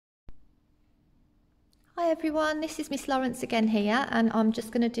everyone, this is Miss Lawrence again here, and I'm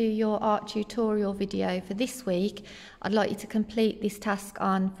just going to do your art tutorial video for this week. I'd like you to complete this task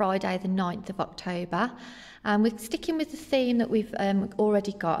on Friday the 9th of October, and we're sticking with the theme that we've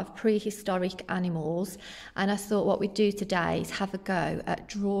already got of prehistoric animals, and I thought what we'd do today is have a go at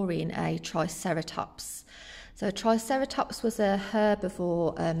drawing a Triceratops. So a Triceratops was a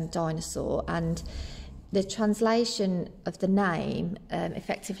herbivore dinosaur, and the translation of the name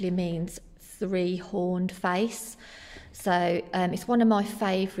effectively means three-horned face. So it's one of my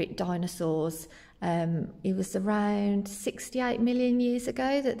favourite dinosaurs. It was around 68 million years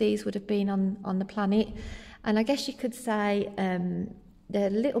ago that these would have been on the planet, and I guess you could say they're a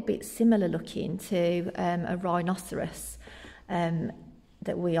little bit similar looking to a rhinoceros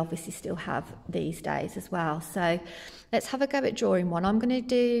that we obviously still have these days as well. So let's have a go at drawing one. I'm going to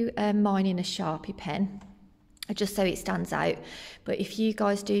do mine in a Sharpie pen, just so it stands out, but if you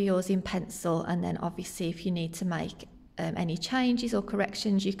guys do yours in pencil, and then obviously if you need to make any changes or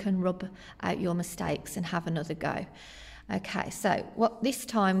corrections, you can rub out your mistakes and have another go. Okay, so this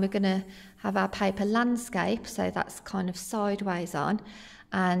time we're going to have our paper landscape, so that's kind of sideways on,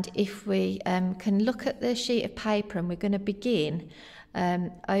 and if we can look at the sheet of paper, and we're going to begin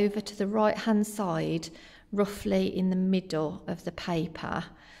over to the right hand side, roughly in the middle of the paper,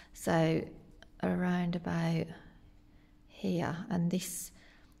 so around about here. And this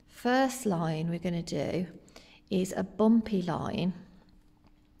first line we're going to do is a bumpy line,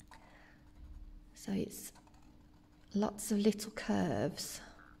 so it's lots of little curves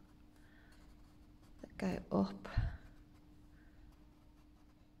that go up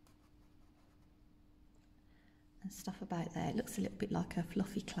and stuff about there. It looks a little bit like a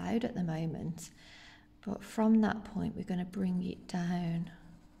fluffy cloud at the moment, but from that point we're going to bring it down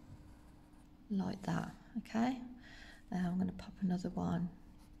like that. Okay, I'm going to pop another one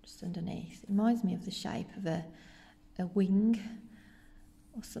just underneath. It reminds me of the shape of a wing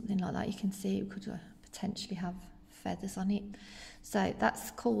or something like that. You can see it could potentially have feathers on it. So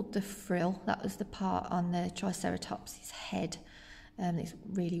that's called the frill. That was the part on the Triceratops' head, it's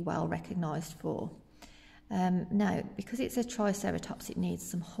really well recognised for. Now, because it's a Triceratops, it needs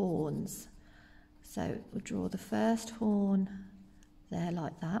some horns. So we'll draw the first horn there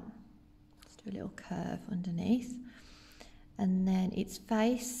like that. Do a little curve underneath, and then its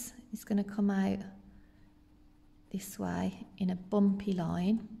face is going to come out this way in a bumpy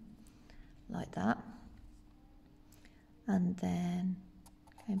line like that, and then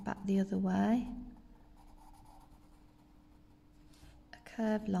going back the other way, a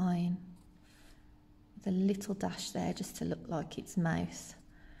curved line with a little dash there just to look like its mouth,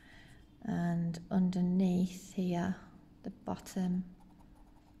 and underneath here the bottom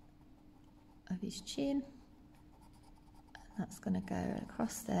of his chin, and that's going to go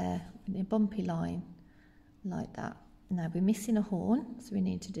across there in a bumpy line like that. Now we're missing a horn, so we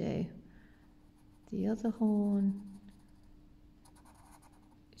need to do the other horn,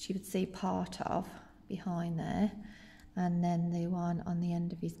 which you would see part of behind there, and then the one on the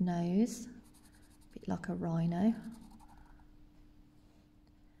end of his nose, a bit like a rhino,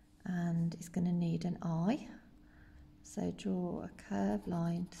 and it's going to need an eye. So draw a curved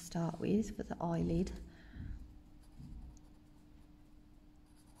line to start with for the eyelid,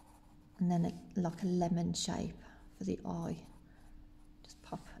 and then like a lemon shape for the eye. Just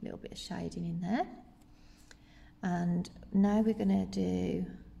pop a little bit of shading in there. And now we're going to do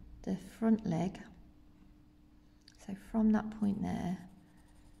the front leg. So from that point there,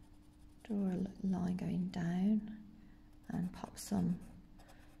 draw a line going down and pop some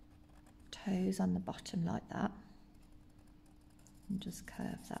toes on the bottom like that. And just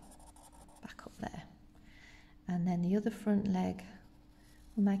curve that back up there, and then the other front leg,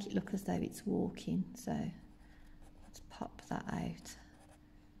 we'll make it look as though it's walking, so let's pop that out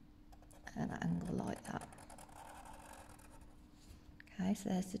at an angle like that. Okay, so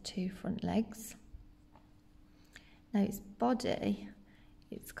there's the two front legs. Now its body,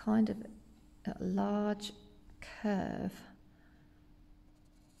 it's kind of a large curve,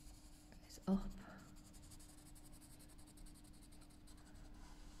 it's up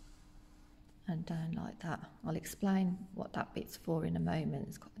and down like that. I'll explain what that bit's for in a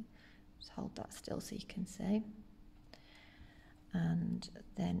moment. Just hold that still so you can see. And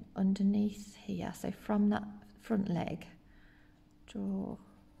then underneath here, so from that front leg, draw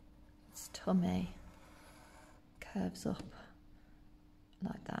its tummy, curves up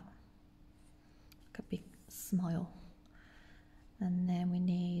like that, like a big smile. And then we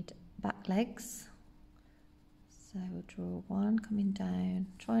need back legs. So we'll draw one coming down,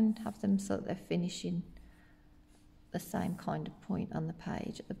 try and have them so that they're finishing the same kind of point on the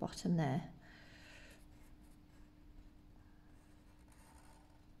page at the bottom there.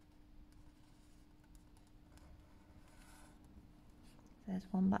 There's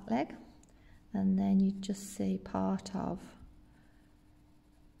one back leg, and then you just see part of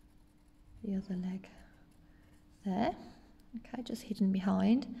the other leg there. Okay, just hidden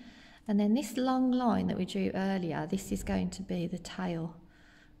behind. And then this long line that we drew earlier, this is going to be the tail.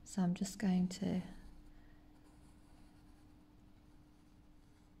 So I'm just going to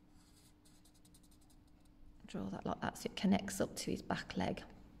draw that like that so it connects up to his back leg.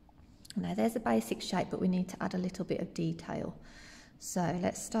 Now there's a basic shape, but we need to add a little bit of detail. So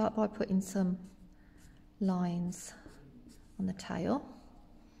let's start by putting some lines on the tail.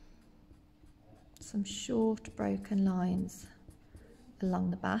 Some short broken lines along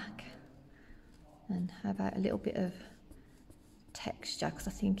the back. And how about a little bit of texture, because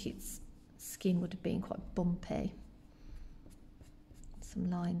I think its skin would have been quite bumpy. Some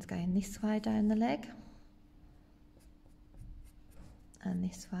lines going this way down the leg. And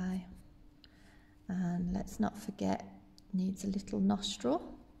this way. And let's not forget, needs a little nostril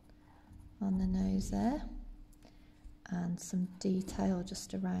on the nose there, and some detail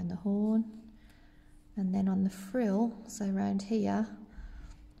just around the horn. And then on the frill, so around here,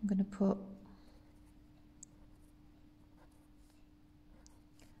 I'm going to put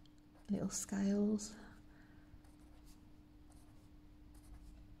little scales,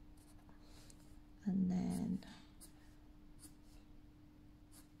 and then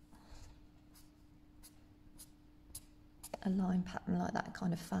a line pattern like that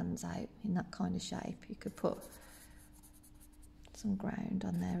kind of fans out in that kind of shape. You could put some ground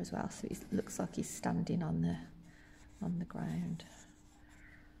on there as well, so it looks like he's standing on the ground.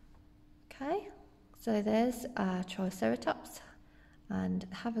 Okay, so there's Triceratops, and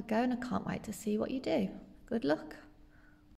have a go, and I can't wait to see what you do. Good luck.